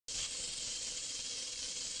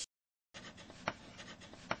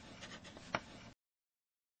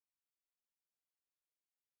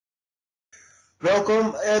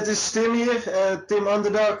Welkom, het is Tim hier, Tim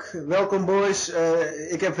Underdog. Welkom boys.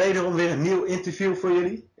 Ik heb wederom weer een nieuw interview voor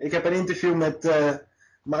jullie. Ik heb een interview met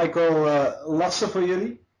Michael Lassen voor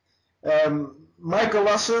jullie. Michael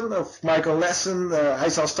Lassen, of Michael Lassen, hij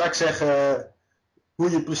zal straks zeggen hoe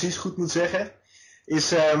je het precies goed moet zeggen.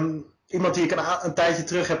 Is iemand die ik een tijdje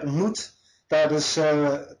terug heb ontmoet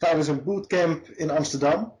tijdens een bootcamp in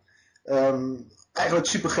Amsterdam. Eigenlijk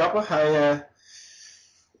super grappig.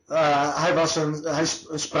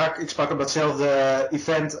 Ik sprak op datzelfde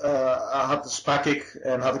event, sprak ik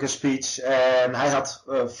en had ik een speech. En hij had,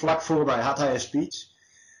 vlak voor mij had hij een speech.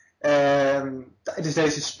 En tijdens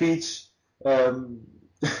deze speech,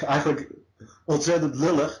 eigenlijk ontzettend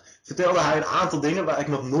lullig, vertelde hij een aantal dingen waar ik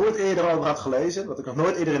nog nooit eerder over had gelezen. Wat ik nog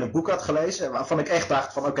nooit eerder in een boek had gelezen. En waarvan ik echt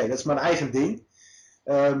dacht van oké, dat is mijn eigen ding.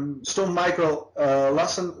 Stond Michael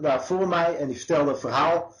Lassen daar voor mij en die vertelde een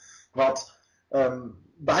verhaal wat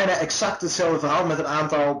bijna exact hetzelfde verhaal met een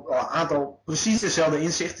aantal precies dezelfde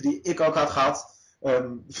inzichten die ik ook had gehad,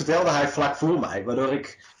 vertelde hij vlak voor mij, waardoor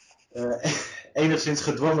ik enigszins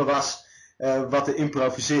gedwongen was wat te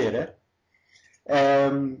improviseren.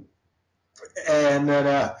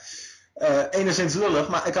 Enigszins lullig,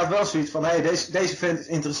 maar ik had wel zoiets van, hey, deze vent is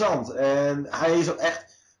interessant. En hij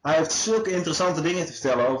heeft zulke interessante dingen te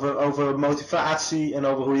vertellen over motivatie en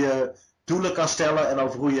over hoe je doelen kan stellen en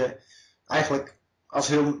over hoe je eigenlijk als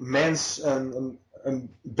heel mens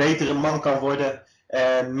een betere man kan worden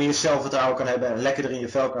en meer zelfvertrouwen kan hebben en lekkerder in je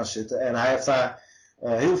vel kan zitten. En hij heeft daar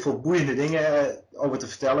heel veel boeiende dingen over te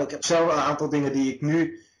vertellen. Ik heb zelf een aantal dingen die ik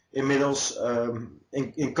nu inmiddels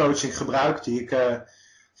in coaching gebruik, die ik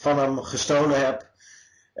van hem gestolen heb.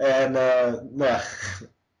 En nou ja,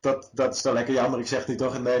 dat is dan lekker jammer. Ik zeg het nu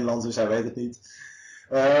toch in het Nederlands, dus hij weet het niet.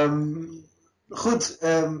 Goed,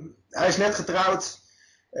 hij is net getrouwd.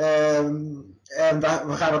 En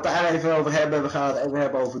we gaan het daar even over hebben. We gaan het even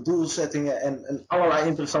hebben over doelsettingen en allerlei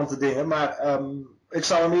interessante dingen. Maar ik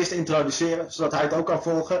zal hem eerst introduceren, zodat hij het ook kan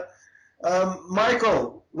volgen.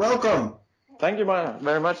 Michael, welcome. Thank you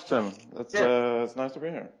very much, Tim. It's nice to be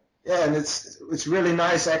here. Yeah, and it's really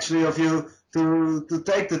nice actually of you to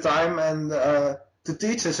take the time and to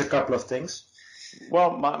teach us a couple of things.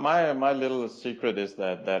 Well, my little secret is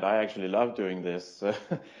that I actually love doing this,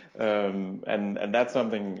 and that's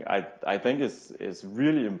something I think is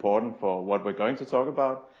really important for what we're going to talk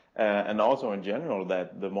about, and also in general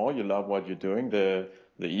that the more you love what you're doing, the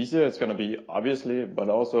easier it's going to be, obviously, but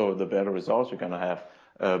also the better results you're going to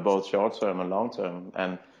have, both short term and long term.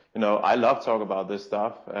 And I love talking about this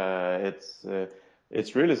stuff.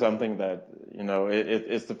 It's really something that,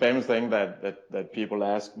 it's the famous thing that people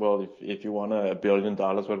ask, well, if you won $1 billion,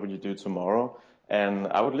 what would you do tomorrow? And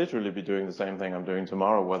I would literally be doing the same thing I'm doing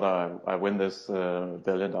tomorrow, whether I win this $1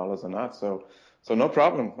 billion or not. So no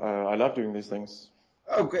problem. I love doing these things.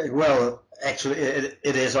 Okay, well, actually,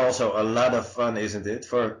 it is also a lot of fun, isn't it?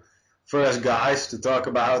 For us guys to talk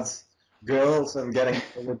about girls and getting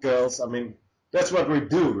with girls. I mean, that's what we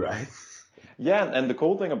do, right? Yeah, and the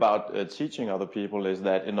cool thing about teaching other people is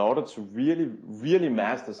that in order to really, really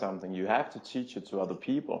master something, you have to teach it to other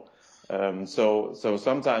people. So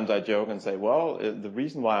sometimes I joke and say, well, the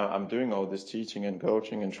reason why I'm doing all this teaching and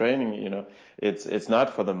coaching and training, it's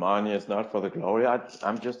not for the money, it's not for the glory.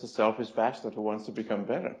 I'm just a selfish bastard who wants to become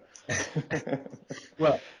better.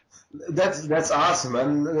 Well, that's awesome,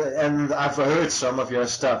 and I've heard some of your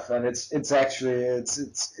stuff, and it's actually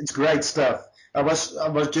great stuff. I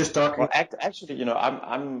was just talking. Well, actually,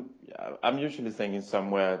 I'm usually thinking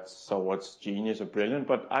somewhere towards genius or brilliant,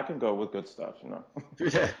 but I can go with good stuff,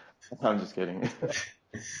 Yeah. I'm just kidding.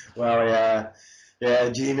 Well, yeah,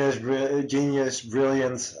 genius,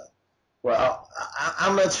 brilliant. Well,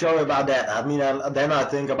 I'm not sure about that. I mean, then I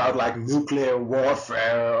think about like nuclear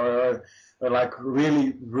warfare or like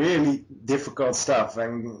really, really difficult stuff.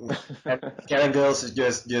 And getting girls is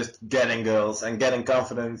just getting girls, and getting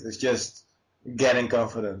confident is just getting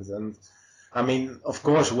confident. And I mean, of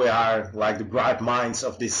course, we are like the bright minds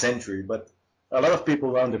of this century, but a lot of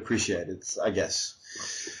people won't appreciate it, I guess.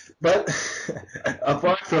 But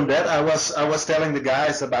apart from that, I was telling the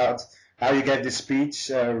guys about how you gave this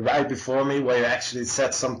speech right before me, where you actually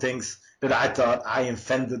said some things that I thought I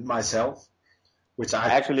invented myself. Which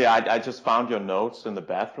I just found your notes in the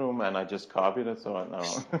bathroom and I just copied it. So no.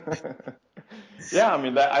 Yeah, I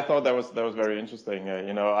mean, I thought that was very interesting.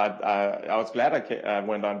 I was glad I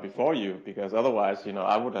went on before you, because otherwise,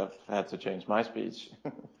 I would have had to change my speech.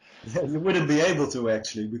 Yeah, you wouldn't be able to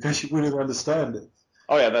actually, because you wouldn't understand it.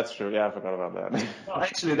 Oh yeah, that's true. Yeah, I forgot about that. Well,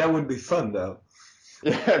 actually, that would be fun though.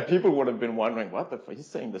 Yeah, people would have been wondering, what the fuck, he's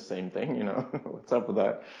saying the same thing, What's up with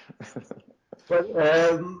that? But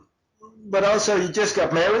but also you just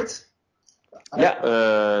got married.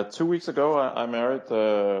 Yeah, 2 weeks ago I married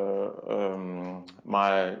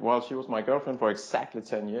she was my girlfriend for exactly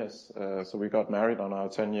 10 years. So we got married on our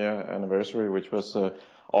 10-year anniversary, which was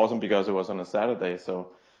awesome because it was on a Saturday.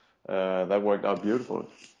 So that worked out beautifully.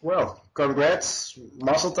 Well, congrats,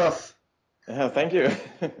 mazel tov. Yeah, thank you.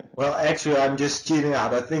 Well, actually, I'm just cheating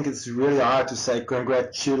out. I think it's really hard to say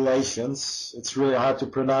congratulations. It's really hard to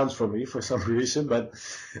pronounce for me for some reason, but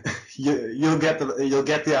you'll get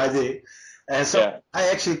the idea. And so Yeah. I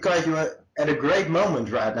actually caught you at a great moment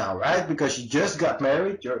right now, right? Because you just got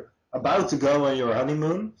married. You're about to go on your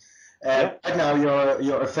honeymoon, and Yeah. right now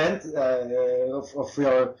your event of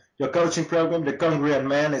your coaching program, the Congruent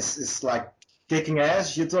Man, is like kicking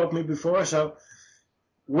ass. You told me before, so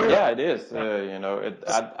we're Yeah, it is.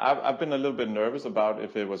 I've been a little bit nervous about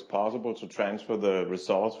if it was possible to transfer the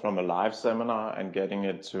results from a live seminar and getting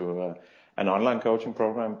it to an online coaching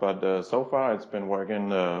program, but so far it's been working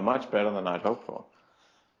much better than I'd hoped for.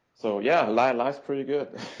 So yeah, life's pretty good.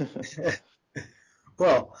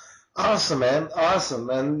 Well, awesome, man. Awesome.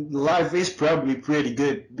 And life is probably pretty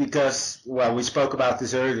good because, well, we spoke about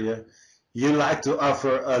this earlier. You like to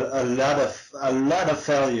offer a lot of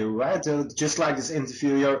value, right? Just like this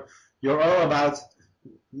interview, you're all about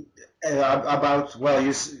well,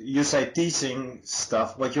 you say teaching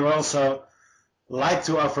stuff, but you also like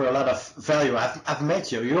to offer a lot of value. I've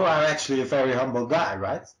met you. You are actually a very humble guy,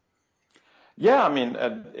 right? Yeah, I mean,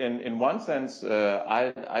 in one sense,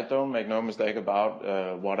 I don't make no mistake about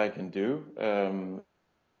what I can do.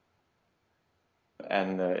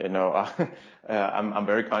 And I'm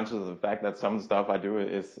very conscious of the fact that some of the stuff I do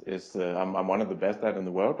is I'm one of the best at in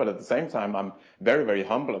the world, but at the same time I'm very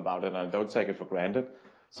humble about it, and I don't take it for granted.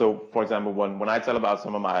 So, for example, when I tell about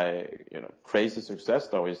some of my crazy success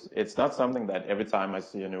stories, it's not something that every time I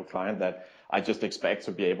see a new client that I just expect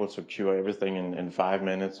to be able to cure everything in 5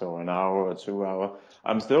 minutes or an hour or 2 hours.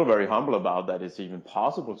 I'm still very humble about that it's even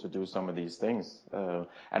possible to do some of these things,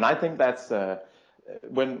 and I think that's.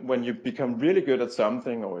 When you become really good at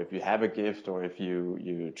something, or if you have a gift, or if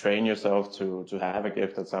you train yourself to have a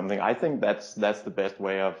gift at something, I think that's the best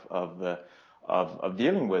way of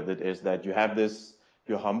dealing with it, is that you have this,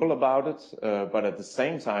 you're humble about it, but at the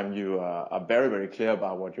same time you are very clear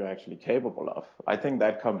about what you're actually capable of. I think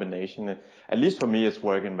that combination, at least for me, is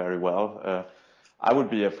working very well. I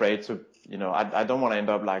would be afraid to, I don't want to end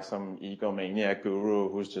up like some egomaniac guru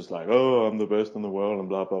who's just like, oh, I'm the best in the world and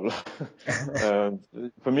blah, blah, blah.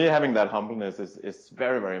 For me, having that humbleness is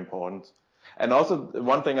very important. And also,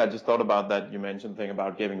 one thing I just thought about that you mentioned, thing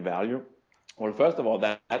about giving value. Well, first of all,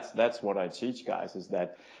 that's what I teach guys, is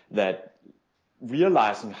that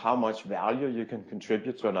realizing how much value you can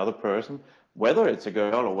contribute to another person, whether it's a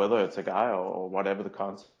girl or whether it's a guy, or whatever the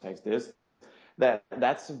context is,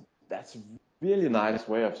 that's a really nice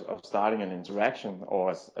way of starting an interaction,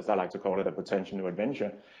 or as I like to call it, a potential new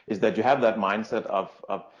adventure, is that you have that mindset of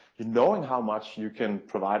you knowing how much you can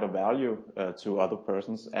provide of value to other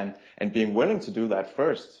persons, and being willing to do that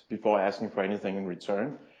first before asking for anything in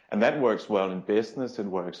return. And that works well in business, it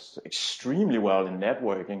works extremely well in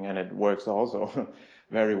networking, and it works also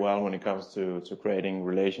very well when it comes to creating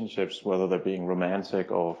relationships, whether they're being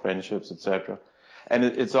romantic or friendships, etc. And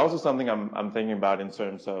it's also something I'm thinking about in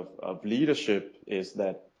terms of leadership, is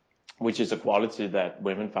that, which is a quality that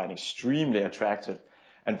women find extremely attractive.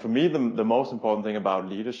 And for me, the most important thing about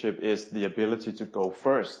leadership is the ability to go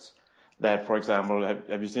first. That, for example,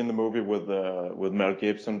 have you seen the movie with Mel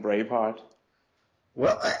Gibson, Braveheart?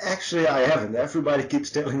 Well, actually, I haven't. Everybody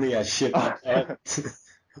keeps telling me I should.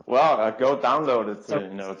 Well, go download it,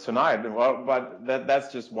 tonight. Well, but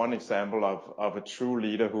that's just one example of a true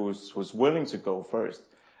leader who's willing to go first,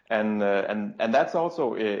 and that's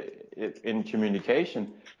also in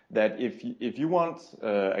communication. That if you want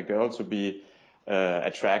a girl to be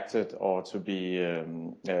attracted, or to be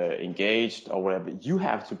engaged or whatever, you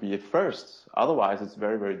have to be it first. Otherwise, it's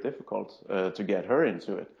very difficult to get her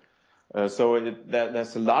into it. There's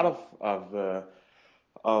a lot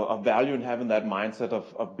of value in having that mindset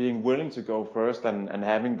of being willing to go first, and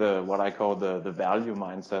having what I call the value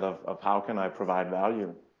mindset of how can I provide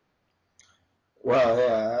value. Well,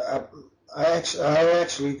 yeah,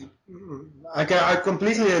 I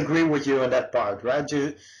completely agree with you on that part, right?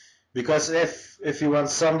 Because if you want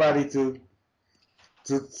somebody to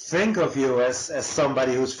think of you as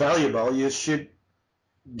somebody who's valuable, you should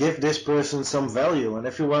give this person some value. And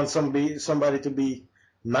if you want somebody to be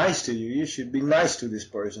nice to you, you should be nice to this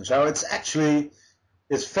person. So it's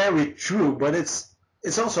very true, but it's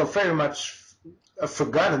also very much a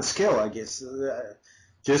forgotten skill, I guess.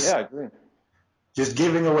 Just Yeah, I agree. just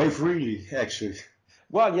giving away freely, actually.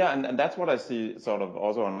 Well, yeah, and that's what I see sort of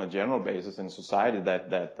also on a general basis in society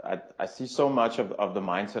that I see so much of the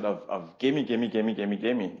mindset of gimme, gimme, gimme, gimme,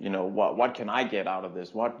 gimme. You know, what can I get out of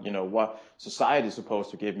this? What society is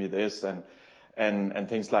supposed to give me this and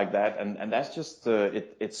things like that. And that's just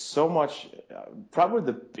it's so much. Probably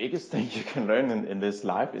the biggest thing you can learn in this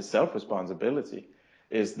life is self-responsibility.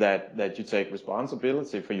 Is that you take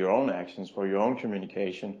responsibility for your own actions, for your own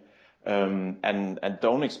communication, and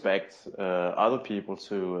don't expect other people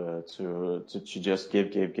to just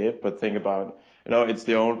give, but think about, it's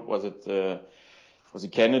the old, was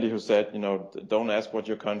it Kennedy who said, don't ask what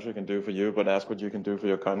your country can do for you, but ask what you can do for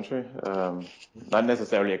your country. Not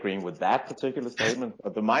necessarily agreeing with that particular statement,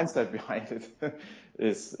 but the mindset behind it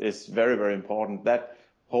is very, very important. That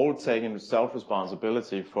whole taking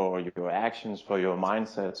self-responsibility for your actions, for your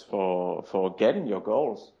mindsets, for getting your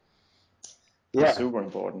goals is Yeah. super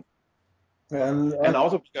important. And And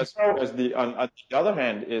also because so, because on the other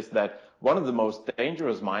hand is that one of the most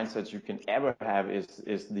dangerous mindsets you can ever have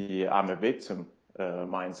is the I'm a victim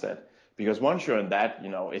mindset. Because once you're in that,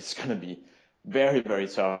 it's going to be very, very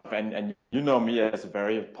tough. And you know me as a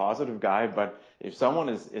very positive guy, but if someone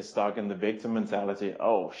is stuck in the victim mentality,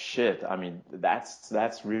 oh shit, I mean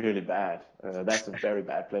that's really bad. That's a very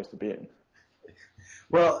bad place to be in.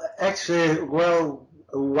 well, actually, well,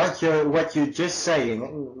 what you're just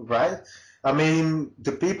saying, right? I mean,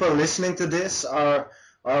 the people listening to this are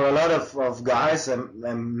a lot of guys and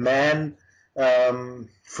men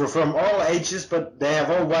from all ages, but they have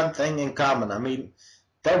all one thing in common. I mean,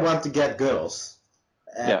 they want to get girls.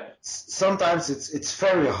 And Yeah. sometimes it's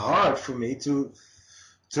very hard for me to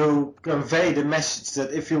convey the message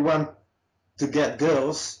that if you want to get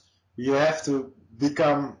girls, you have to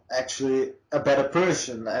become actually a better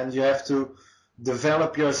person, and you have to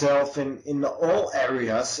develop yourself in all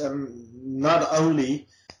areas, and not only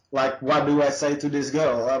like what do I say to this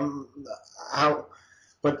girl. How?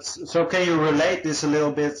 But so can you relate this a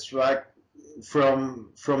little bit, like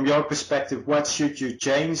from your perspective? What should you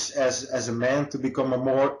change as a man to become a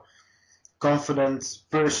more confident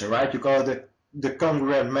person, right? You call it the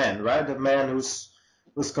congruent man, right? The man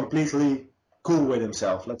who's completely cool with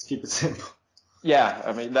himself. Let's keep it simple. Yeah,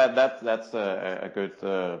 I mean that's a good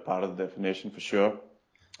part of the definition for sure.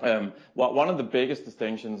 One of the biggest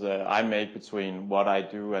distinctions I make between what I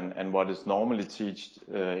do and what is normally taught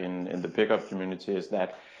in the pickup community is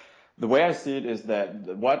that the way I see it is that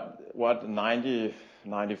what 90,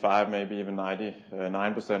 95, maybe even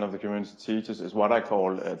 99% of the community teaches is what I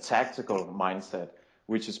call a tactical mindset,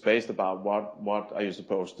 which is based about what are you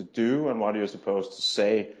supposed to do and what are you supposed to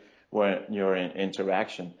say when you're in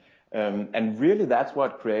interaction. And really, that's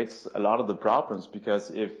what creates a lot of the problems, because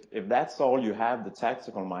if that's all you have, the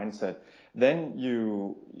tactical mindset, then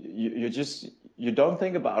you don't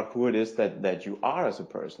think about who it is that you are as a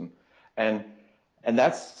person, and and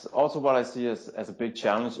that's also what I see as a big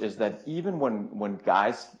challenge, is that even when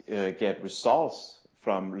guys get results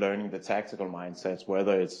from learning the tactical mindsets,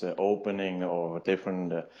 whether it's opening or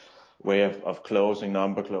different way of closing,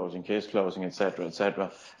 number closing, case closing, etc.,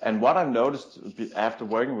 etc. And what I've noticed after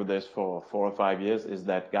working with this for 4 or 5 years is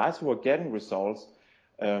that guys who are getting results,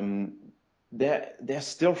 um, they're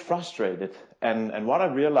still frustrated. And what I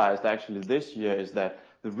realized actually this year is that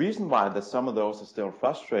the reason why that some of those are still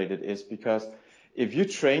frustrated is because if you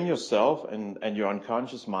train yourself and your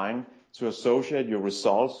unconscious mind to associate your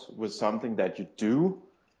results with something that you do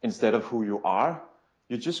instead of who you are,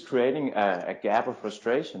 you're just creating a gap of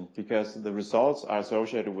frustration, because the results are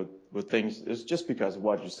associated with things. It's just because of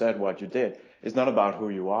what you said, what you did. It's not about who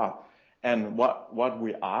you are. And what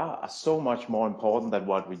we are so much more important than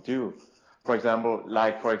what we do. For example,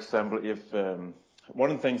 if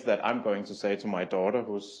one of the things that I'm going to say to my daughter,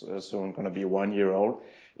 who's soon going to be 1 year old,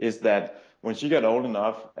 is that when she get old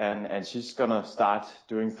enough and she's going to start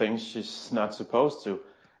doing things she's not supposed to,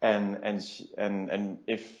 and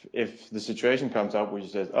if the situation comes up where she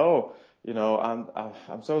says, "Oh,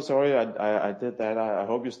 I'm so sorry I did that. I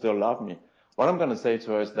hope you still love me." What I'm going to say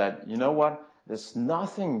to her is that, you know what? There's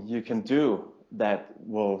nothing you can do that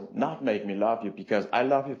will not make me love you, because I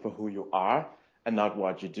love you for who you are and not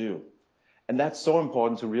what you do. And that's so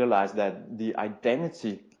important to realize, that the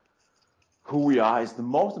identity, who we are, is the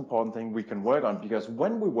most important thing we can work on, because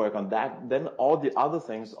when we work on that, then all the other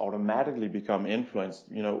things automatically become influenced.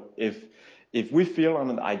 If we feel on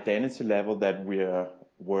an identity level that we are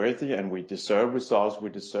worthy and we deserve results, we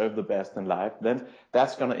deserve the best in life, then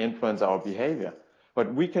that's going to influence our behavior.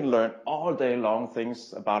 But we can learn all day long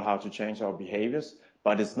things about how to change our behaviors,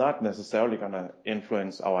 but it's not necessarily going to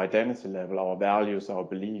influence our identity level, our values, our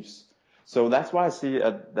beliefs. So that's why I see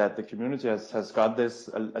that the community has got this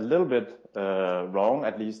a little bit wrong,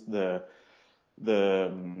 at least the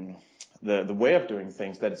way of doing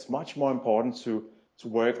things, that it's much more important to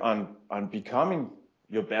work on becoming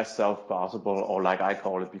your best self possible, or like I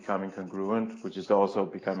call it, becoming congruent, which is also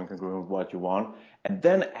becoming congruent with what you want. And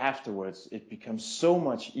then afterwards, it becomes so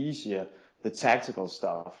much easier, the tactical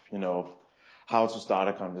stuff, how to start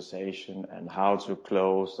a conversation and how to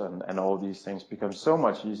close and all these things become so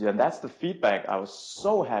much easier. And that's the feedback I was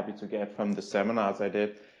so happy to get from the seminars I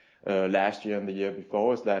did last year and the year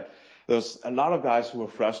before, is that there's a lot of guys who were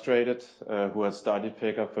frustrated, who had studied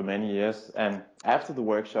pickup for many years. And after the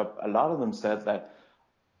workshop, a lot of them said that,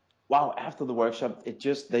 wow, after the workshop,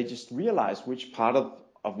 they just realized which part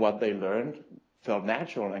of what they learned felt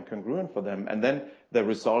natural and congruent for them. And then the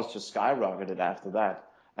results just skyrocketed after that.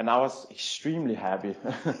 And I was extremely happy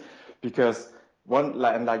because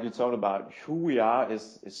like you talked about, who we are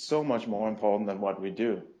is so much more important than what we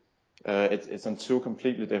do. It's on two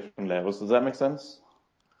completely different levels. Does that make sense?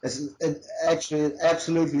 It actually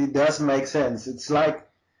absolutely does make sense. It's like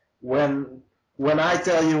when I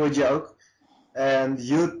tell you a joke and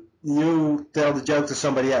you tell the joke to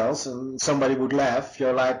somebody else and somebody would laugh,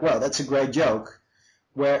 you're like, well, that's a great joke.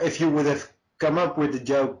 Where if you would have come up with the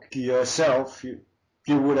joke yourself, you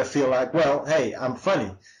would have feel like, well, hey, I'm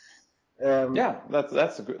funny. Yeah,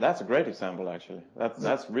 that's a great example, actually.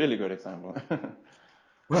 That's a really good example.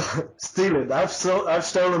 Well, steal it. I've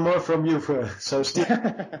stolen more from you, so steal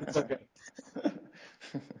it. It's okay.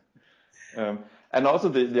 And also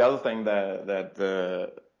the other thing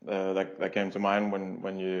that came to mind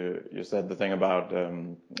when you said the thing about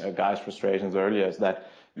guys' frustrations earlier, is that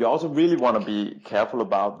you also really want to be careful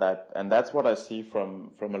about that. And that's what I see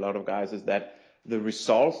from a lot of guys, is that the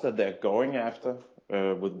results that they're going after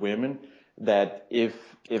with women, that if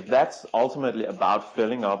that's ultimately about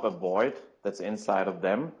filling up a void that's inside of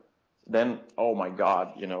them, then, oh my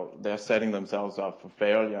God, they're setting themselves up for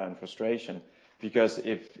failure and frustration. Because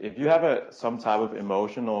if you have some type of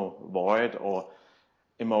emotional void or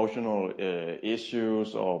emotional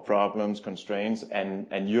issues or problems, constraints,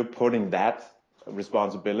 and you're putting that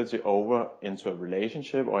responsibility over into a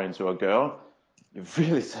relationship or into a girl, you're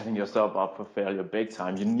really setting yourself up for failure big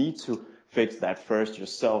time. You need to fix that first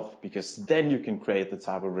yourself, because then you can create the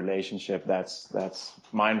type of relationship that's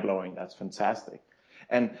mind-blowing, that's fantastic.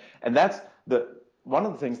 And that's one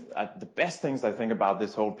of the things, the best things I think about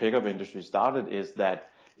this whole pickup industry started, is that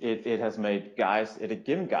it has made guys, it had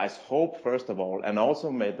given guys hope, first of all, and also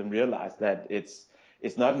made them realize that it's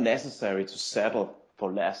not necessary to settle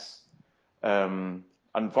for less.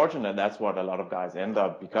 Unfortunately, that's what a lot of guys end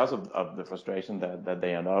up, because of the frustration that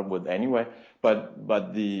they end up with anyway. But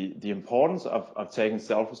the importance of taking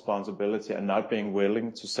self-responsibility and not being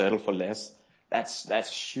willing to settle for less,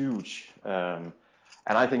 that's huge.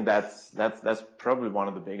 And I think that's probably one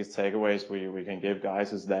of the biggest takeaways we can give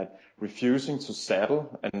guys, is that refusing to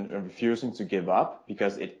settle and refusing to give up,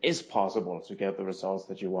 because it is possible to get the results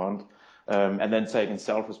that you want, and then taking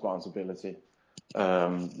self-responsibility.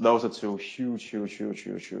 Those are two huge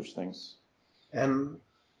things. And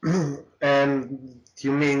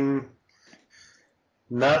you mean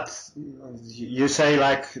not, you say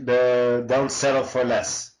like don't settle for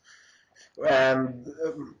less, and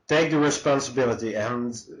take the responsibility,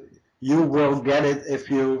 and you will get it if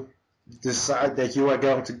you decide that you are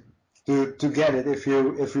going to get it, if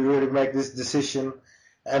you really make this decision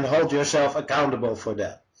and hold yourself accountable for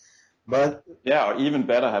that. But yeah, or even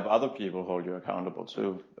better, have other people hold you accountable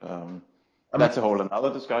too. That's a whole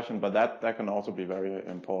another discussion, but that can also be very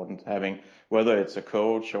important, having, whether it's a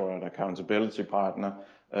coach or an accountability partner,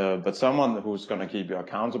 but someone who's going to keep you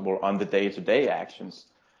accountable on the day-to-day actions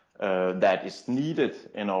that is needed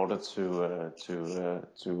in order to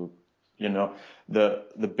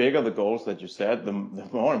the bigger the goals that you set, the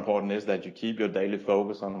more important is that you keep your daily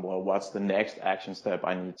focus on, well, what's the next action step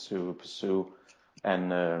I need to pursue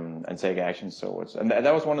and take action towards. And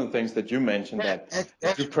that was one of the things that you mentioned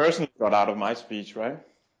that you personally got out of my speech, right?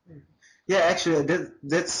 Yeah, actually,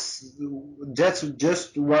 that's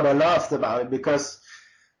just what I loved about it, because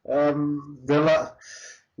what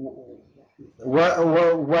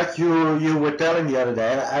you were telling the other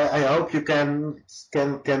day, I hope you can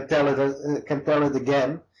tell it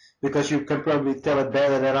again, because you can probably tell it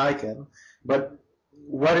better than I can. But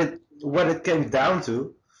what it came down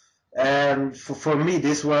to, and for me,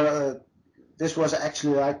 this was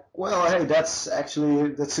actually like, well, hey, that's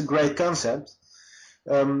a great concept,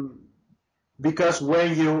 because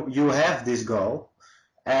when you have this goal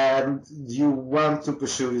and you want to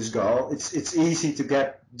pursue this goal, it's easy to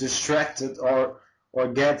get distracted or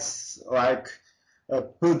get like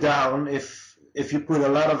put down if you put a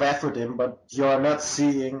lot of effort in, but you're not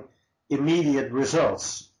seeing immediate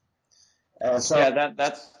results. So Yeah,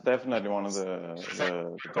 that's definitely one of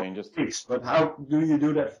the dangers. But how do you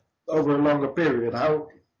do that over a longer period? How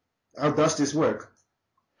does this work?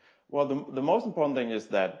 Well, the most important thing is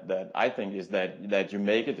that I think is that you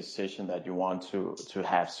make a decision that you want to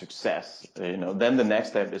have success. Then the next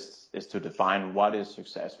step is to define what is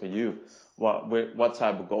success for you. What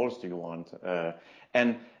type of goals do you want?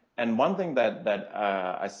 And one thing that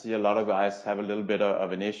I see a lot of guys have a little bit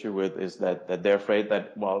of an issue with is that they're afraid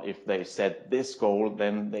that, well, if they set this goal,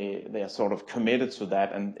 then they are sort of committed to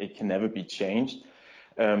that and it can never be changed.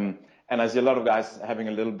 And I see a lot of guys having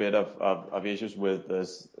a little bit of issues with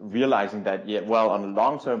this, realizing that, yeah, well, on a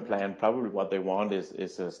long-term plan, probably what they want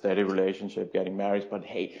is a steady relationship, getting married, but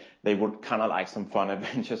hey, they would kind of like some fun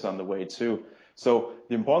adventures on the way too. So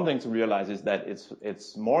the important thing to realize is that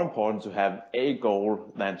it's more important to have a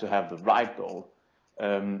goal than to have the right goal.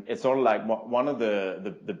 It's sort of like one of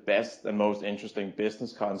the best and most interesting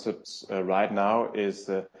business concepts right now is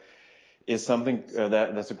something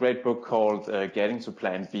there's a great book called Getting to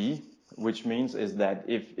Plan B, which means is that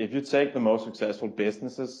if you take the most successful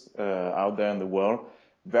businesses out there in the world,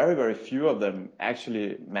 very, very few of them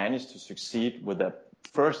actually manage to succeed with their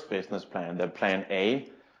first business plan, their plan A.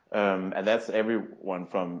 And that's everyone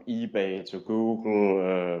from eBay to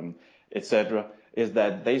Google, etc., is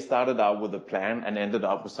that they started out with a plan and ended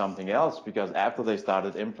up with something else, because after they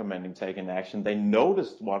started implementing, taking action, they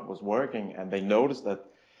noticed what was working, and they noticed that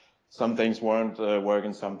some things weren't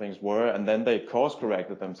working, some things were, and then they course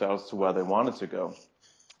corrected themselves to where they wanted to go.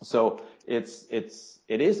 So it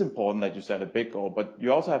is important that you set a big goal, but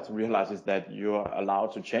you also have to realize is that you're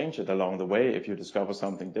allowed to change it along the way if you discover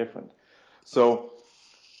something different. So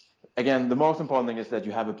again, the most important thing is that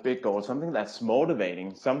you have a big goal, something that's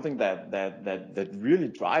motivating, something that really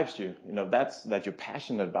drives you, that you're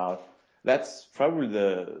passionate about. That's probably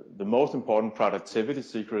the most important productivity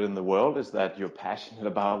secret in the world, is that you're passionate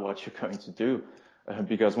about what you're going to do.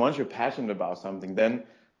 Because once you're passionate about something, then,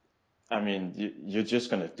 I mean, you're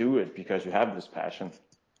just going to do it because you have this passion.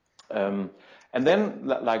 And then,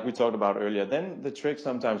 like we talked about earlier, then the trick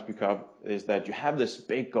sometimes is that you have this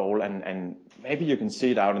big goal and maybe you can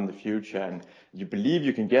see it out in the future and you believe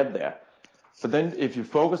you can get there. But then if you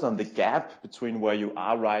focus on the gap between where you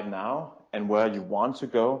are right now and where you want to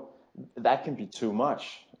go, that can be too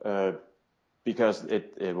much, because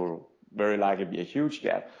it will very likely be a huge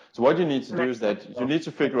gap. So what you need to do is that you need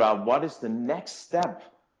to figure out what is the next step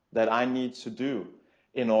that I need to do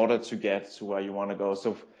in order to get to where you want to go.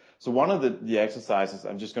 So one of the exercises,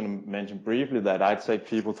 I'm just going to mention briefly, that I take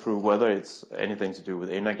people through, whether it's anything to do with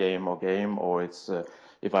inner game, or it's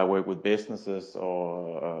if I work with businesses,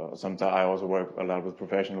 or sometimes I also work a lot with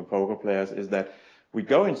professional poker players, is that we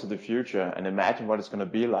go into the future and imagine what it's going to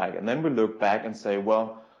be like. And then we look back and say,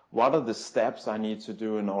 well, what are the steps I need to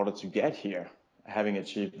do in order to get here, having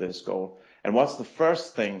achieved this goal? And what's the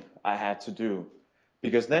first thing I had to do?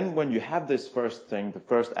 Because then when you have this first thing, the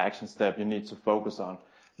first action step you need to focus on,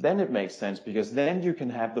 then it makes sense, because then you can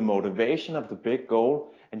have the motivation of the big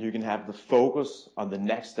goal and you can have the focus on the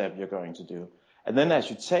next step you're going to do. And then as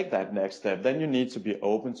you take that next step, then you need to be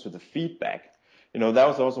open to the feedback. That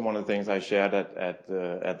was also one of the things I shared at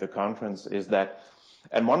the conference, is that,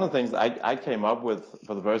 and one of the things I came up with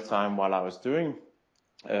for the first time while I was doing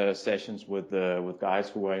sessions with guys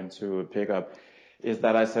who were into pickup, is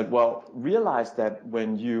that I said, well, realize that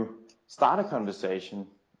when you start a conversation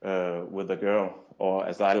with a girl, or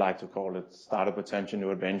as I like to call it, start a potential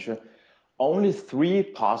new adventure, only 3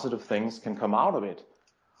 positive things can come out of it.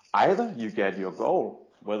 Either you get your goal,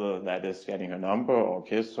 whether that is getting her number or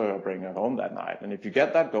kiss her or bring her home that night. And if you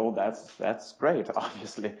get that goal, that's great,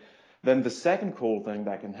 obviously. Then the second cool thing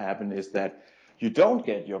that can happen is that you don't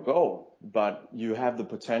get your goal, but you have the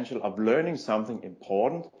potential of learning something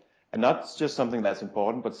important, and not just something that's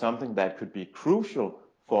important, but something that could be crucial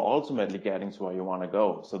for ultimately getting to where you want to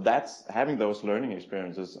go. So that's, having those learning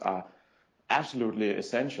experiences are absolutely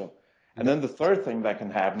essential. And then the third thing that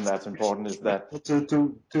can happen that's important is that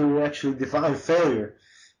to actually define failure,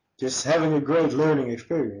 just having a great learning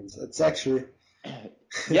experience. It's actually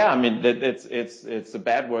yeah, I mean it's a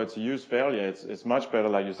bad word to use, failure. It's much better,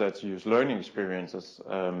 like you said, to use learning experiences,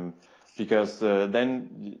 because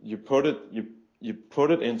then you put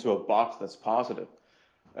it into a box that's positive.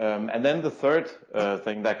 And then the third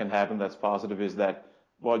thing that can happen that's positive is that,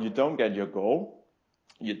 well, you don't get your goal,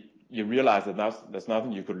 you realize that there's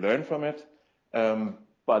nothing you could learn from it,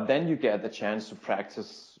 but then you get the chance to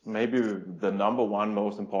practice maybe the number one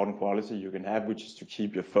most important quality you can have, which is to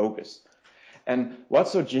keep your focus. And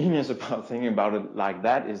what's so genius about thinking about it like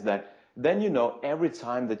that is that then every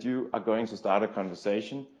time that you are going to start a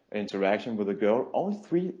conversation, interaction with a girl, only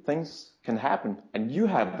three things can happen, and you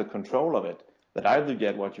have the control of it. That either you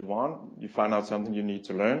get what you want, you find out something you need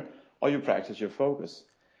to learn, or you practice your focus.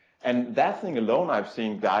 And that thing alone, I've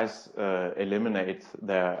seen guys eliminate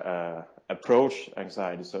their approach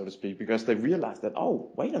anxiety, so to speak, because they realize that,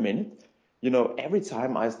 oh, wait a minute, every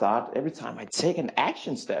time I take an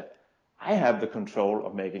action step, I have the control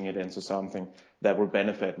of making it into something that will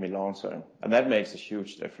benefit me long term. And that makes a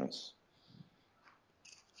huge difference.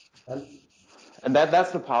 And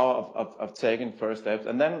that's the power of taking first steps.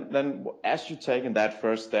 And then as you're taking that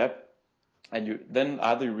first step, and you then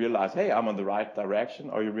either you realize, hey, I'm on the right direction,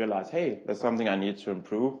 or you realize, hey, there's something I need to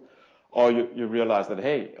improve, or you realize that,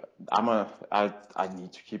 hey, I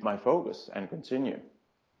need to keep my focus and continue.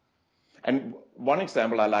 And one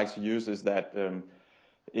example I like to use is that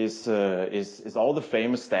is all the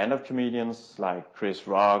famous stand-up comedians like Chris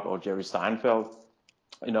Rock or Jerry Seinfeld.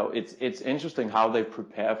 It's interesting how they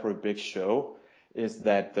prepare for a big show. Is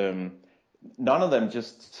that none of them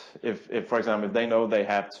just, if for example, if they know they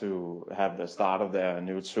have to have the start of their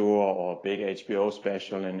new tour or big HBO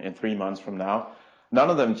special in 3 months from now, none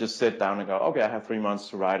of them just sit down and go, okay, I have 3 months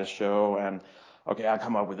to write a show, and okay, I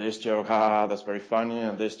come up with this joke, that's very funny,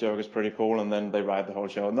 and this joke is pretty cool, and then they write the whole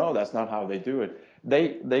show. No, that's not how they do it.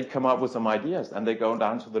 They come up with some ideas, and they go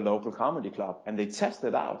down to the local comedy club, and they test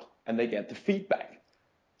it out, and they get the feedback.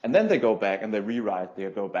 And then they go back and they rewrite, they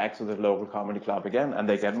go back to the local comedy club again, and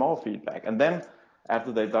they get more feedback. And then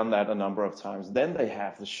after they've done that a number of times, then they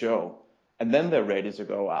have the show, and then they're ready to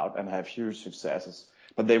go out and have huge successes.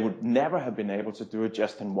 But they would never have been able to do it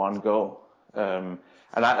just in one go. And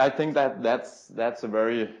I think that's a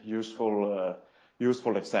very useful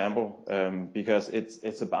example, because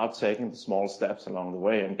it's about taking the small steps along the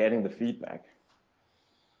way and getting the feedback.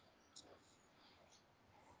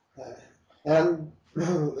 And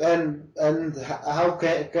how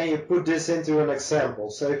can you put this into an example?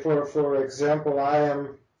 Say for example, I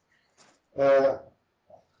am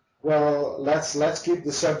well, let's keep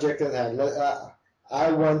the subject at hand.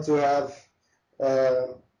 I want to have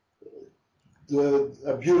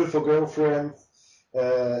a beautiful girlfriend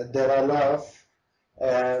that I love,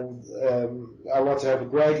 and I want to have a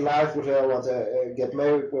great life with her. I want to get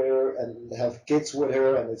married with her and have kids with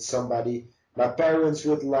her, and it's somebody my parents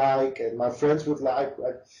would like and my friends would like.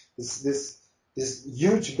 This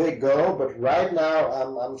huge big goal, but right now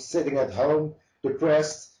I'm sitting at home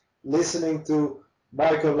depressed, listening to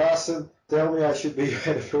Michael Lassen tell me I should be a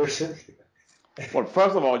better person. Well,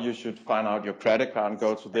 first of all, you should find out your credit card and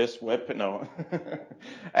go to this web. No,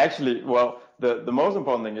 actually, well, the most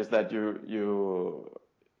important thing is that you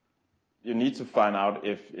need to find out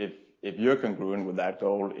if you're congruent with that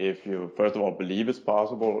goal. If you first of all believe it's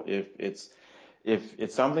possible, if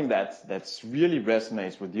it's something that's really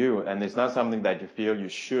resonates with you, and it's not something that you feel you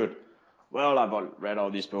should. Well, I've read all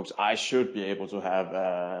these books, I should be able to have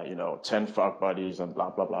 10 fuck buddies and blah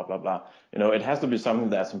blah blah blah blah. It has to be something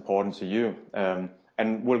that's important to you.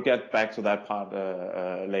 And we'll get back to that part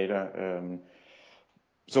later.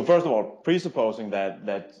 So first of all, presupposing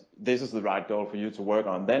that this is the right goal for you to work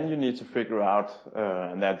on, then you need to figure out,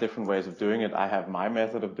 and there are different ways of doing it. I have my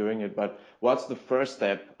method of doing it, but what's the first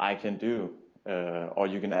step I can do? Or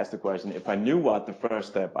you can ask the question, if I knew what the first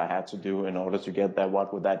step I had to do in order to get there,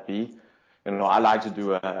 what would that be? I like to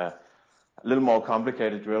do a little more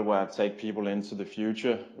complicated drill where I take people into the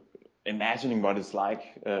future, imagining what it's like,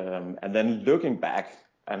 and then looking back,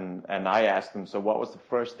 and I ask them, so what was the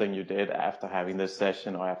first thing you did after having this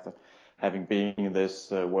session or after having been in this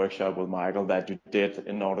workshop with Michael that you did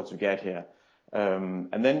in order to get here?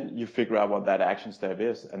 And then you figure out what that action step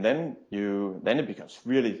is, and then it becomes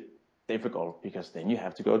really difficult, because then you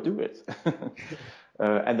have to go do it.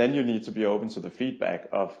 And then you need to be open to the feedback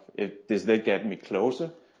of, does that get me closer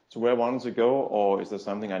to where I wanted to go, or is there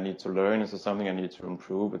something I need to learn, is there something I need to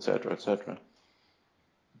improve, etc., etc.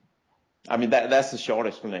 I mean, that's the short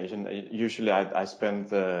explanation. Usually I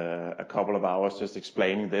spend a couple of hours just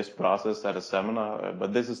explaining this process at a seminar,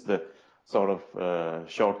 but this is the sort of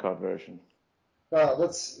shortcut version. Well,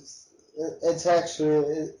 it's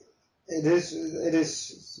actually, it is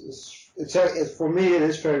for me it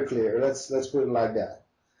is very clear. Let's put it like that.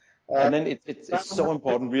 And then it's so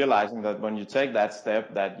important realizing that when you take that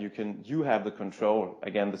step, that you have the control,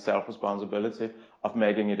 again, the self-responsibility of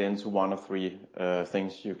making it into one of three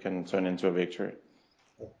things you can turn into a victory.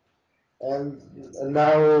 And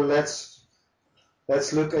now let's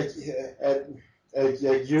look at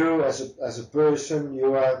you as a person.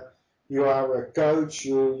 You are a coach.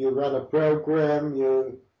 You run a program.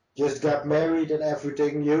 You just got married and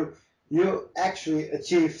everything. You actually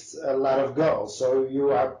achieved a lot of goals. So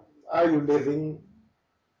are you living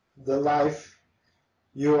the life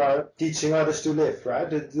you are teaching others to live, right?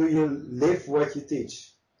 Do you live what you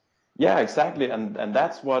teach? Yeah, exactly, and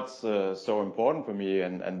that's what's so important for me,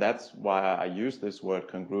 and that's why I use this word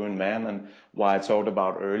congruent man, and why I talked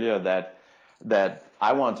about earlier that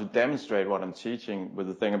I want to demonstrate what I'm teaching with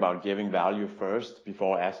the thing about giving value first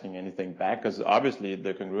before asking anything back, because obviously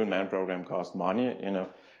the congruent man program costs money.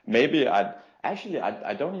 Maybe I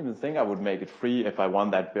don't even think I would make it free if I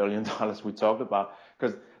won that $1 billion we talked about,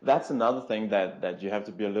 because that's another thing that you have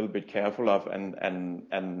to be a little bit careful of,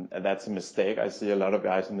 and that's a mistake I see a lot of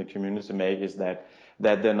guys in the community make, is that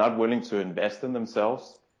they're not willing to invest in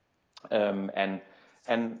themselves, and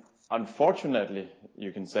unfortunately,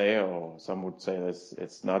 you can say, or some would say this,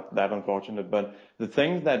 it's not that unfortunate, but the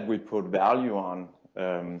things that we put value on,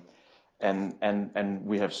 and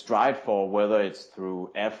we have strived for, whether it's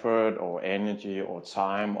through effort or energy or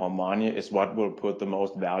time or money, is what we'll put the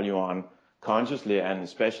most value on, consciously and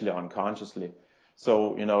especially unconsciously.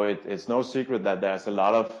 So, it's no secret that there's a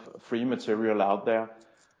lot of free material out there.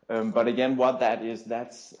 But again, what that is,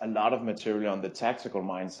 that's a lot of material on the tactical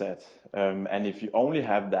mindset. And if you only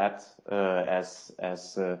have that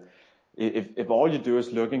if all you do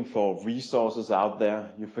is looking for resources out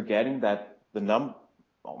there, you're forgetting that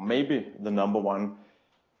maybe the number one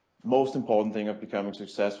most important thing of becoming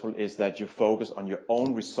successful is that you focus on your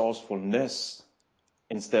own resourcefulness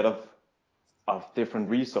instead of different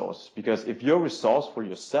resources. Because if you're resourceful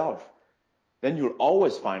yourself, then you'll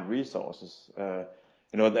always find resources.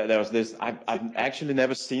 There was this, I've actually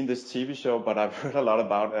never seen this TV show, but I've heard a lot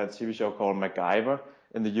about a TV show called MacGyver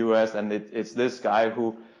in the US, and it's this guy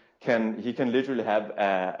who can literally have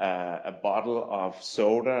a bottle of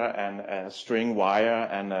soda and a string wire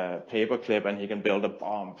and a paper clip, and he can build a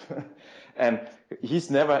bomb. And he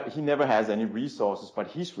never has any resources, but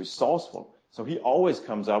he's resourceful. So he always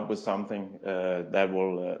comes up with something that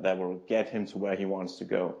will get him to where he wants to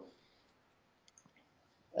go.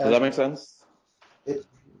 Does that make sense?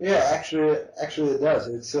 Yeah, actually it does.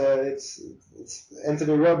 It's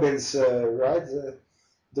Anthony Robbins, right?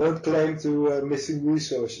 Don't claim to missing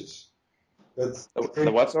resources, but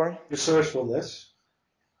the what? Sorry. Resourcefulness.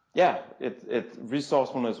 Yeah,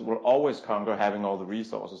 resourcefulness will always conquer having all the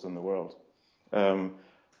resources in the world.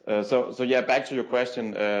 So yeah, back to your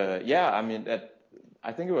question. I mean,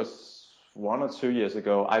 I think it was 1 or 2 years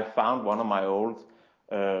ago, I found one of my old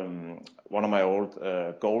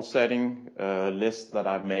goal setting lists that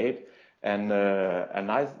I've made, and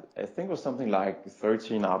I think it was something like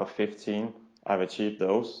 13 out of 15 I've achieved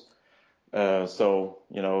those. So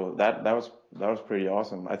that was pretty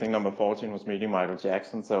awesome. I think number 14 was meeting Michael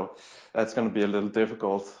Jackson, so that's going to be a little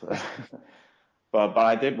difficult. But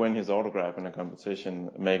I did win his autograph in a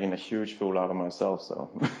competition, making a huge fool out of myself.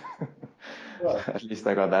 So well, at least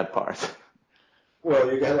I got that part.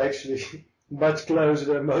 Well, you got actually much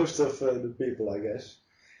closer than most of the people, I guess.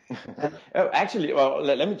 Actually, well,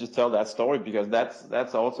 let me just tell that story, because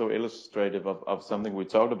that's also illustrative of something we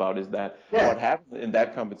talked about. Is that what happened in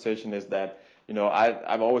that competition is that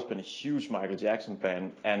I've always been a huge Michael Jackson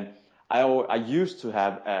fan, and I used to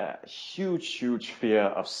have a huge fear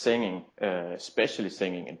of singing, especially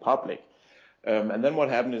singing in public. And then what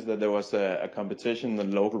happened is that there was a competition in the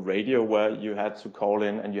local radio where you had to call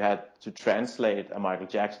in and you had to translate a Michael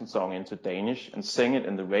Jackson song into Danish and sing it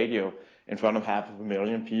in the radio in front of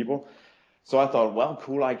 500,000 people. So I thought, well,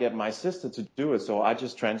 cool, I get my sister to do it. So I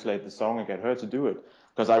just translate the song and get her to do it,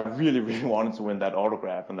 because I really wanted to win that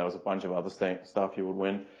autograph, and there was a bunch of other stuff he would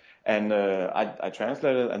win. And I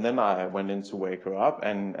translated, and then I went in to wake her up,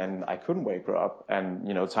 and I couldn't wake her up, and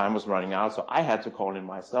time was running out, so I had to call in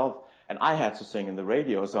myself, and I had to sing in the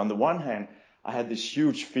radio. So on the one hand, I had this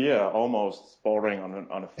huge fear, almost bordering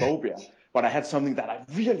on a phobia, but I had something that I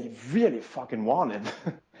really fucking wanted.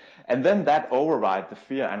 And then that override the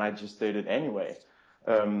fear, and I just did it anyway.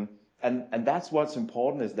 And that's what's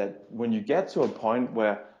important, is that when you get to a point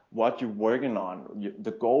where what you're working on,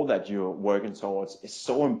 the goal that you're working towards is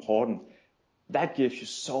so important, that gives you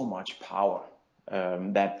so much power,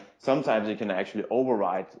 that sometimes it can actually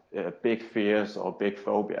override big fears or big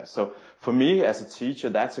phobias. So for me as a teacher,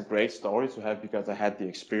 that's a great story to have, because I had the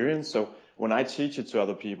experience. So when I teach it to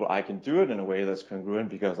other people, I can do it in a way that's congruent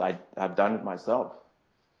because I've done it myself.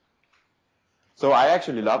 So I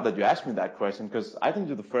actually love that you asked me that question, because I think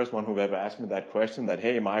you're the first one who ever asked me that question, that,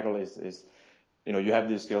 hey, Michael, is you have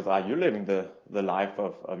these skills. Are you living the life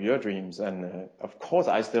of your dreams? And of course,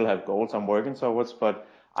 I still have goals I'm working towards, but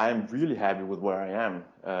I'm really happy with where I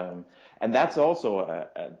am. And that's also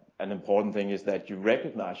an important thing, is that you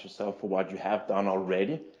recognize yourself for what you have done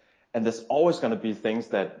already. And there's always going to be things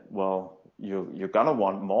that, well, you're going to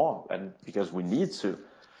want more, and because we need to.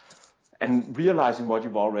 and realizing what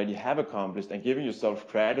you've already have accomplished and giving yourself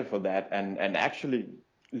credit for that, and actually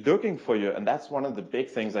looking for your, and that's one of the big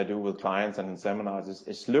things I do with clients and in seminars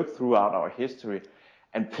is look throughout our history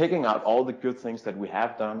and picking out all the good things that we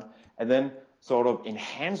have done, and then sort of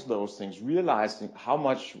enhance those things, realizing how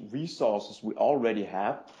much resources we already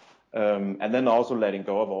have, and then also letting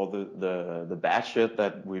go of all the bad shit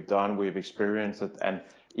that we've done, we've experienced it, and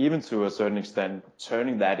even to a certain extent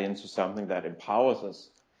turning that into something that empowers us,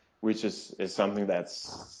 which is something that's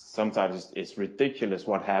sometimes it's ridiculous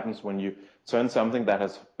what happens when you turn something that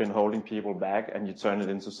has been holding people back and you turn it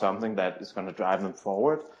into something that is going to drive them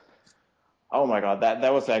forward. Oh my God,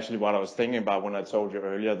 that was actually what I was thinking about when I told you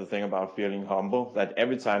earlier, the thing about feeling humble, that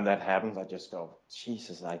every time that happens, I just go,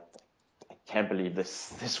 Jesus, I can't believe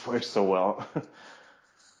this works so well.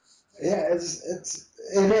 Yeah,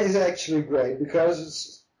 it is actually great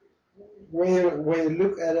because when you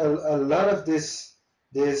look at a lot of this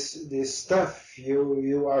stuff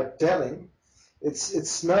you are telling,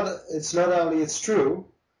 it's not only it's true,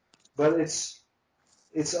 but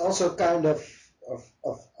it's also kind of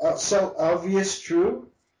so obvious true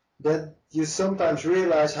that you sometimes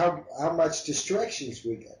realize how much distractions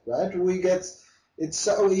we get, right? It's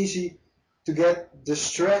so easy to get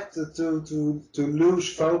distracted, to lose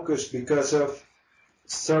focus because of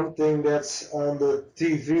something that's on the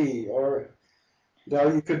TV, or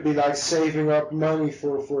you could be like saving up money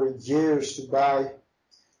for years to buy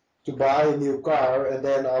a new car, and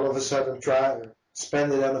then all of a sudden try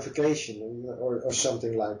spend it on a vacation or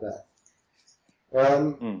something like that.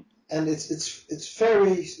 And it's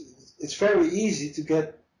very easy to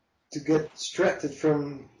get distracted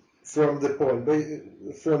from the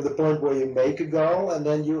point where you make a goal and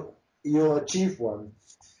then you'll achieve one.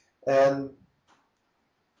 And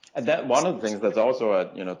And that one of the things that's also,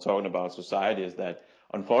 talking about society is that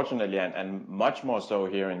unfortunately, and much more so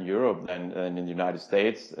here in Europe than in the United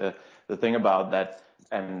States, the thing about that,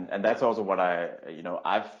 and that's also what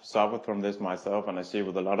I've suffered from this myself, and I see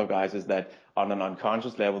with a lot of guys is that on an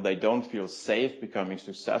unconscious level, they don't feel safe becoming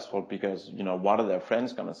successful because, what are their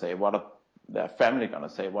friends going to say? What are their family going to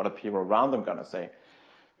say? What are people around them going to say?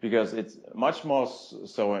 Because it's much more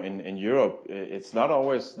so in Europe, it's not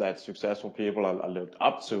always that successful people are looked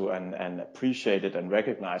up to and appreciated and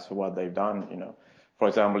recognized for what they've done. For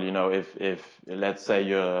example, if let's say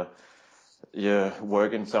you're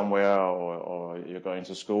working somewhere or you're going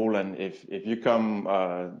to school, and if you come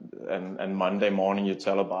and Monday morning you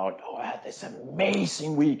tell about, I had this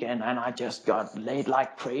amazing weekend and I just got laid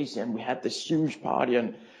like crazy and we had this huge party,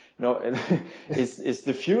 and it's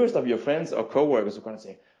the fewest of your friends or coworkers who are going to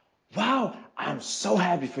say, wow, I'm so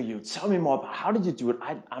happy for you. Tell me more about how did you do it?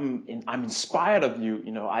 I'm inspired of you.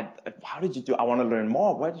 How did you do it? I want to learn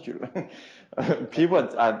more. Where did you learn? People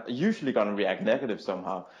are usually going to react negative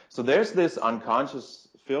somehow. So there's this unconscious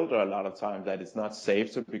filter a lot of times that it's not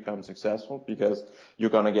safe to become successful because you're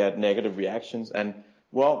going to get negative reactions. And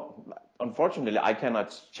well, unfortunately, I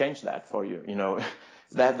cannot change that for you.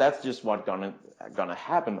 That's just what's gonna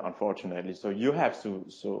happen, unfortunately. So you have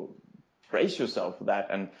to brace yourself for that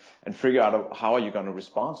and figure out how are you going to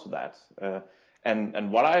respond to that. And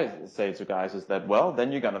what I say to guys is that, well,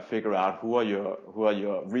 then you're going to figure out who are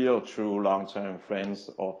your real, true, long-term friends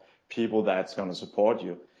or people that's going to support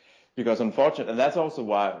you. Because unfortunately, and that's also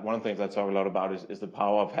why one of the things I talk a lot about is the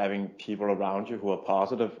power of having people around you who are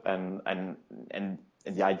positive, and in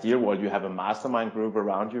the ideal world, you have a mastermind group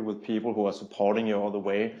around you with people who are supporting you all the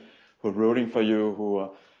way, who are rooting for you, who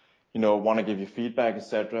are, want to give you feedback,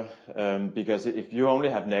 etc. Because if you only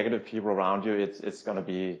have negative people around you, it's going to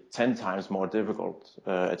be 10 times more difficult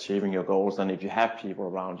achieving your goals than if you have people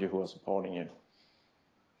around you who are supporting you.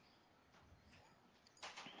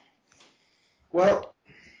 well,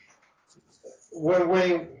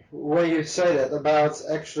 when you say that about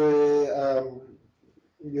actually,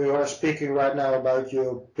 you are speaking right now about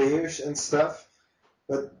your peers and stuff,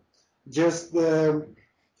 but just to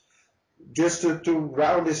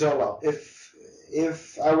round this all up,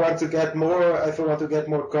 if I want to get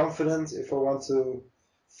more confident, if I want to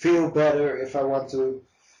feel better, if I want to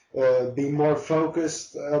be more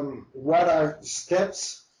focused, what are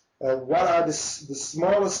steps? What are the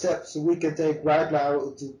smallest steps we can take right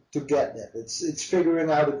now to get that? It's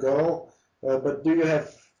figuring out a goal, but do you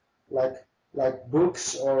have like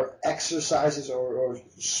books or exercises or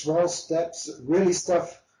small steps, really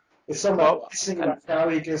stuff? If somebody listening right now,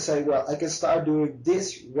 he can say, well, I can start doing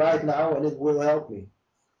this right now and it will help me.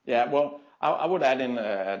 Yeah, well, I would add in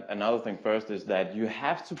another thing first is that you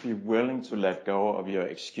have to be willing to let go of your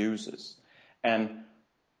excuses. And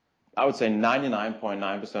I would say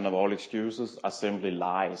 99.9% of all excuses are simply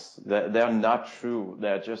lies. They're not true.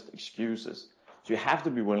 They're just excuses. So you have to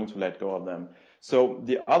be willing to let go of them. So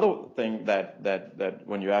the other thing that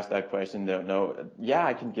when you ask that question,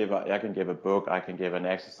 I can give a book, I can give an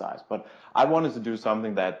exercise, but I wanted to do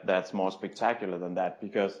something that's more spectacular than that,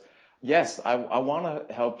 because yes, I want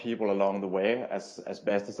to help people along the way as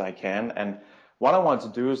best as I can. And what I want to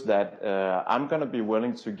do is that I'm going to be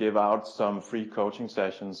willing to give out some free coaching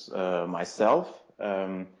sessions myself.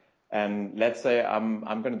 And let's say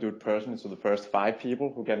I'm going to do it personally to the first 5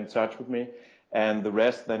 people who get in touch with me. And the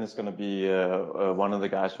rest then is going to be one of the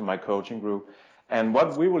guys from my coaching group. And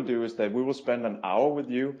what we will do is that we will spend an hour with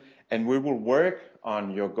you and we will work on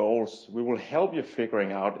your goals. We will help you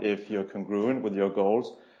figuring out if you're congruent with your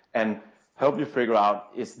goals and help you figure out,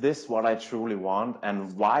 is this what I truly want,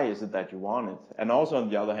 and why is it that you want it? And also on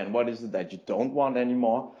the other hand, what is it that you don't want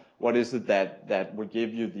anymore? What is it that will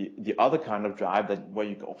give you the other kind of drive where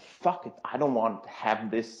you go, fuck it, I don't want to have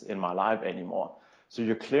this in my life anymore. So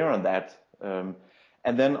you're clear on that.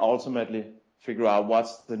 And then ultimately figure out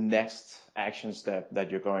what's the next action step that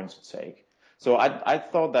you're going to take. So I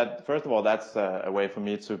thought that, first of all, that's a way for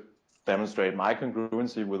me to demonstrate my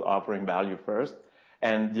congruency with offering value first.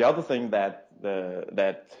 And the other thing that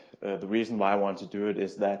the reason why I want to do it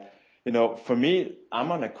is that, for me,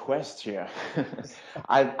 I'm on a quest here.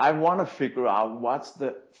 I want to figure out what's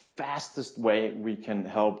the fastest way we can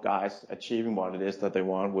help guys achieving what it is that they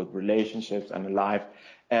want with relationships and life.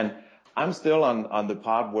 And I'm still on the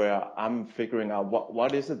part where I'm figuring out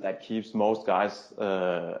what is it that keeps most guys,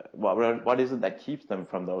 what is it that keeps them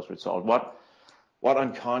from those results? What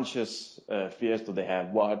unconscious fears do they have?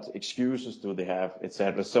 What excuses do they have,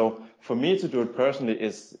 etc. So for me to do it personally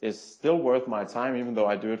is still worth my time, even though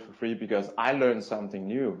I do it for free, because I learned something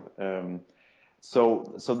new.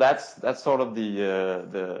 So that's sort of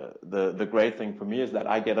the great thing for me, is that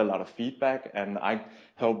I get a lot of feedback and I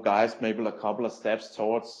help guys maybe a couple of steps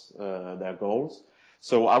towards their goals.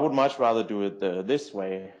 So I would much rather do it this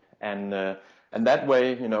way, and that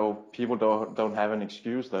way, people don't have an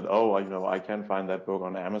excuse that, I can't find that book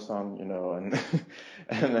on Amazon, and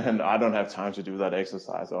and I don't have time to do that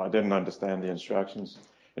exercise, or I didn't understand the instructions.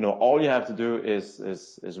 All you have to do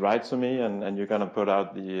is write to me, and you're gonna put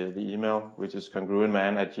out the email, which is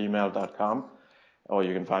congruentman@gmail.com, or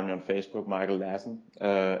you can find me on Facebook, Michael Lassen,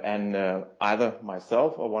 and either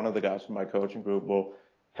myself or one of the guys from my coaching group will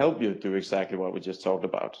help you do exactly what we just talked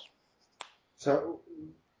about. So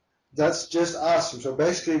that's just awesome. So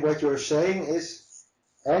basically what you're saying is,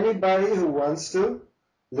 anybody who wants to,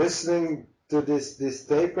 listening to this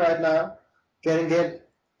tape right now, can get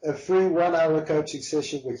a free 1-hour coaching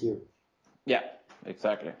session with you. Yeah,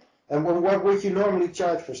 exactly. And what would you normally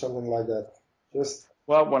charge for something like that?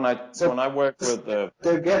 Well, when I work with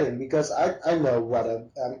they're getting, because I know what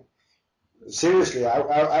seriously,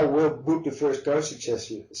 I will book the first coaching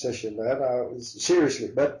session, man. Seriously,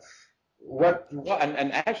 but what? Well,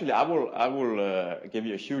 and actually, I will give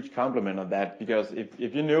you a huge compliment on that, because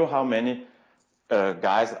if you knew how many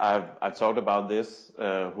guys I've talked about this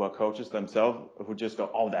who are coaches themselves, who just go,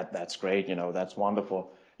 oh, that's great, that's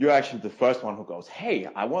wonderful. You're actually the first one who goes, hey,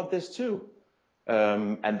 I want this too,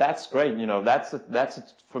 and that's great.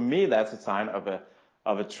 For me, that's a sign of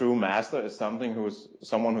a true master, is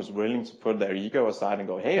someone who's willing to put their ego aside and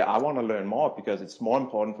go, hey, I want to learn more, because it's more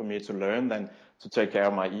important for me to learn than to take care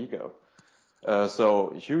of my ego.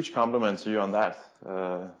 So huge compliment to you on that.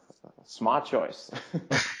 Smart choice.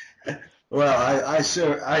 Well, I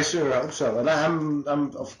sure hope so, and I'm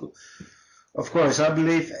of course I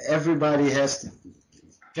believe everybody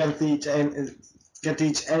can teach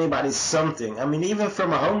anybody something. I mean, even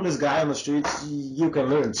from a homeless guy on the streets, you can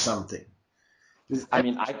learn something. I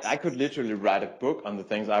mean, I could literally write a book on the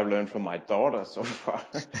things I've learned from my daughter so far,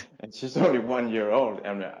 and she's only 1 year old.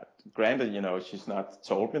 And granted, she's not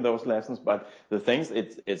told me those lessons, but the things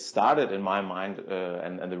it started in my mind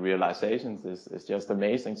and the realizations is just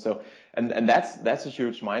amazing. So, and that's a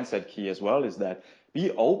huge mindset key as well, is that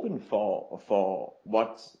be open for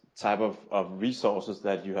what type of resources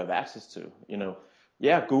that you have access to.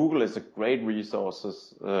 Yeah, Google is a great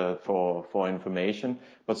resource for information,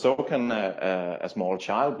 but so can a small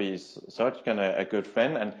child be. Such can a good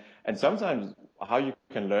friend, and sometimes how you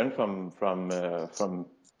can learn from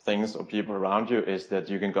things or people around you is that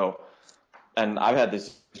you can go. And I've had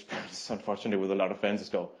this experience, unfortunately, with a lot of friends. Is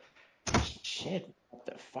go, shit, what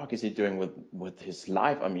the fuck is he doing with his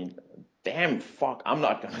life? I mean, damn, fuck, I'm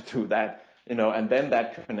not gonna do that. And then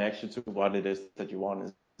that connection to what it is that you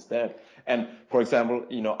want instead. And for example,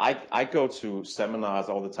 I go to seminars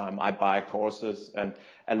all the time. I buy courses, and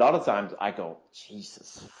a lot of times I go,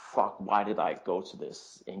 Jesus fuck, why did I go to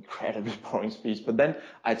this incredibly boring speech? But then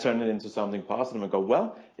I turn it into something positive and go,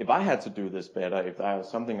 well, if I had to do this better, if there was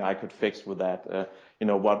something I could fix with that,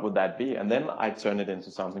 what would that be? And then I turn it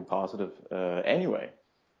into something positive anyway.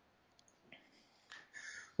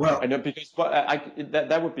 Well, I know, because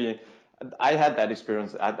that would be. I had that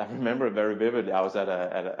experience. I remember it very vividly. I was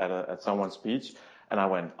at someone's speech, and I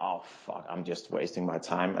went, "Oh fuck, I'm just wasting my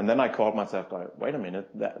time." And then I caught myself going, "Wait a minute,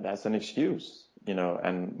 that's an excuse,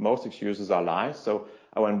 And most excuses are lies. So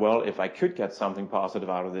I went, "Well, if I could get something positive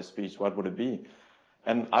out of this speech, what would it be?"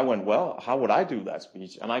 And I went, well, how would I do that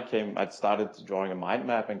speech? And I started drawing a mind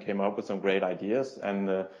map and came up with some great ideas. And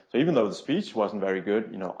so even though the speech wasn't very good,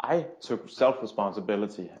 I took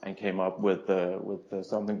self-responsibility and came up with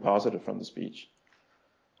something positive from the speech.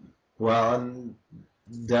 Well, and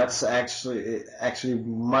that's actually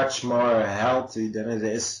much more healthy than it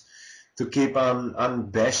is to keep on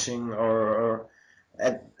bashing or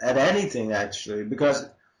at anything, actually, because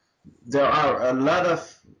there are a lot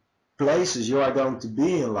of places you are going to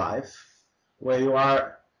be in life where you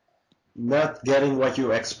are not getting what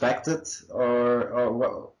you expected,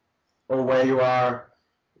 or where you are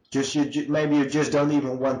maybe you just don't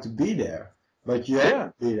even want to be there, but you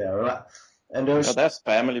have to be there, right? And that's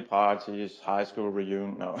family parties, high school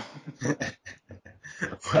reunion. No,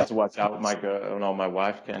 have to watch out. My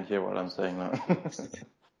wife can't hear what I'm saying now.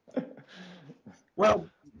 Well,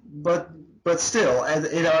 but still, and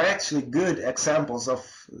it are actually good examples of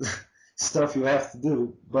stuff you have to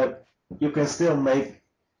do, but you can still make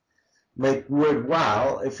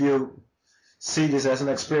worthwhile if you see this as an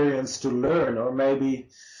experience to learn, or maybe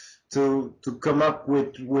to come up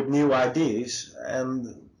with new ideas,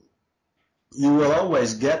 and you will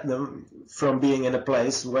always get them from being in a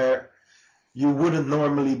place where you wouldn't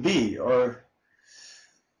normally be, or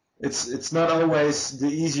it's not always the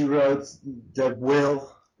easy road that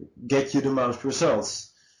will get you the most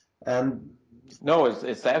results. And no,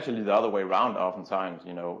 it's actually the other way around oftentimes,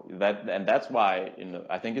 and that's why,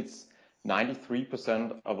 I think it's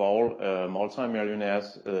 93% of all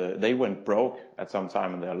multimillionaires, they went broke at some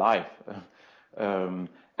time in their life. And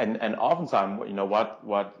oftentimes,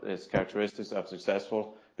 what is characteristics of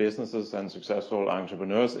successful businesses and successful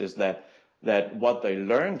entrepreneurs is that what they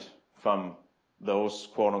learned from those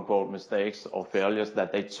quote unquote mistakes or failures,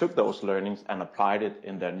 that they took those learnings and applied it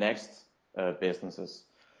in their next businesses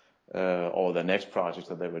or the next projects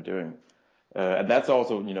that they were doing. And that's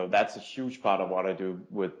also, that's a huge part of what I do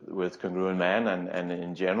with Congruent Man and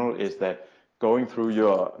in general, is that going through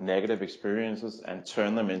your negative experiences and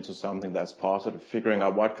turn them into something that's positive, figuring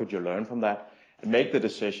out what could you learn from that, and make the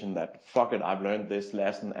decision that, fuck it, I've learned this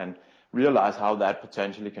lesson, and realize how that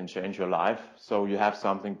potentially can change your life. So you have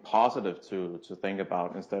something positive to think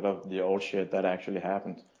about instead of the old shit that actually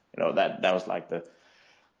happened. That was like the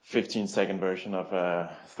 15-second version of a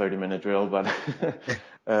 30-minute drill, but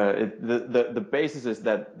the basis is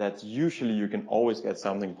that usually you can always get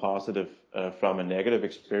something positive from a negative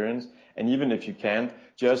experience, and even if you can't,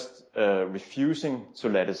 just refusing to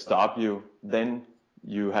let it stop you, then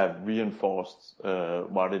you have reinforced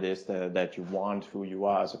what it is that you want, who you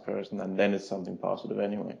are as a person, and then it's something positive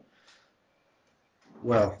anyway.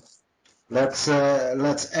 Well, let's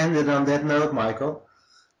end it on that note, Michael.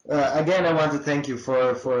 Again, I want to thank you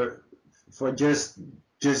for just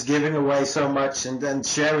giving away so much and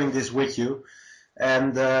sharing this with you.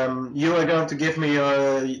 And you are going to give me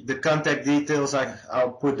the contact details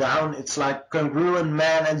I'll put down. It's like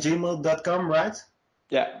congruentman@gmail.com, right?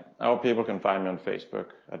 Yeah, our people can find me on Facebook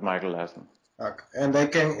at Michael Lassen. Okay. And they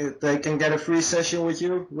can get a free session with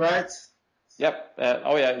you, right? Yep.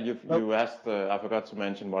 You asked. I forgot to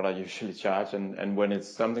mention what I usually charge, and when it's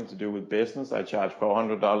something to do with business, I charge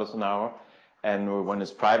 $400 an hour, and when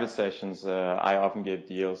it's private sessions, I often give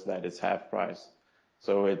deals that it's half price.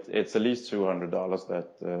 So it's at least $200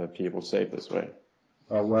 that people save this way.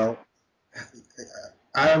 Oh well,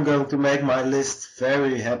 I am going to make my list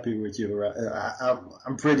very happy with you.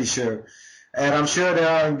 I'm pretty sure, and I'm sure they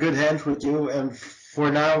are in good hands with you. And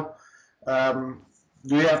for now,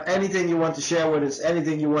 do you have anything you want to share with us?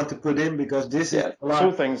 Anything you want to put in? Because this is a lot.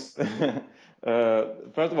 Two things.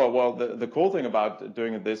 First of all, well, the cool thing about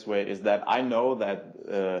doing it this way is that I know that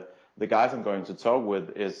the guys I'm going to talk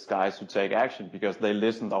with is guys who take action, because they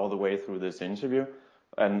listened all the way through this interview.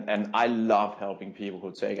 And I love helping people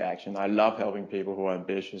who take action. I love helping people who are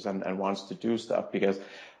ambitious and wants to do stuff, because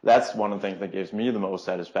that's one of the things that gives me the most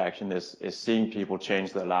satisfaction is seeing people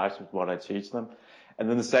change their lives with what I teach them. And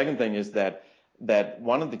then the second thing is that that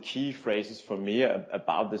one of the key phrases for me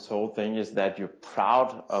about this whole thing is that you're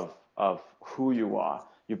proud of who you are.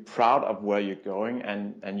 You're proud of where you're going,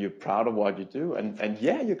 and you're proud of what you do. And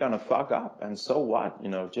yeah, you're gonna fuck up, and so what? You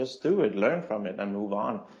know, just do it, learn from it, and move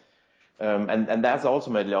on. And that's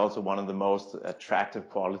ultimately also one of the most attractive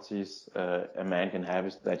qualities a man can have,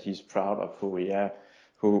 is that he's proud of who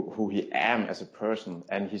he am as a person,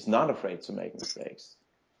 and he's not afraid to make mistakes.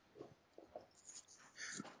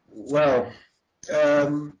 Well,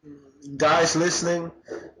 guys listening,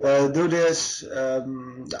 do this.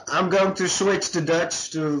 I'm going to switch to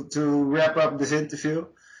Dutch to wrap up this interview.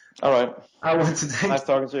 All right. I want to thank Nice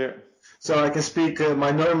talking to you. So I can speak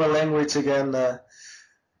my normal language again,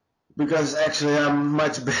 because actually I'm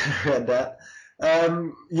much better at that.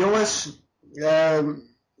 Jongens,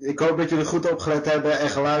 ik hoop dat jullie goed opgelet hebben en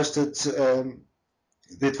geluisterd.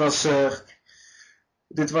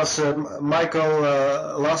 Dit was Michael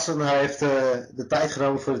Lassen. Hij heeft de tijd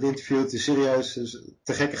genomen voor het interview. Het is serieus, dus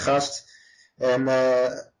te gekke gast. En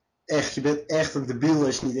echt, je bent echt een debiel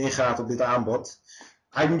als je niet ingaat op dit aanbod.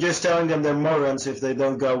 I'm just telling them they're morons if they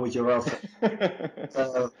don't go with your offer.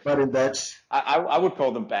 But in Dutch. I would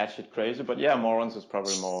call them batshit crazy, but yeah, morons is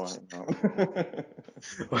probably more.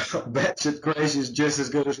 Well, batshit crazy is just as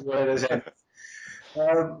good as what it is.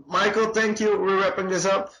 Michael, thank you. We're wrapping this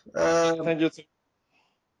up. Thank you too.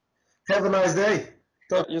 Have a nice day.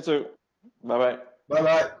 You too. Bye bye. Bye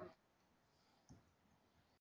bye.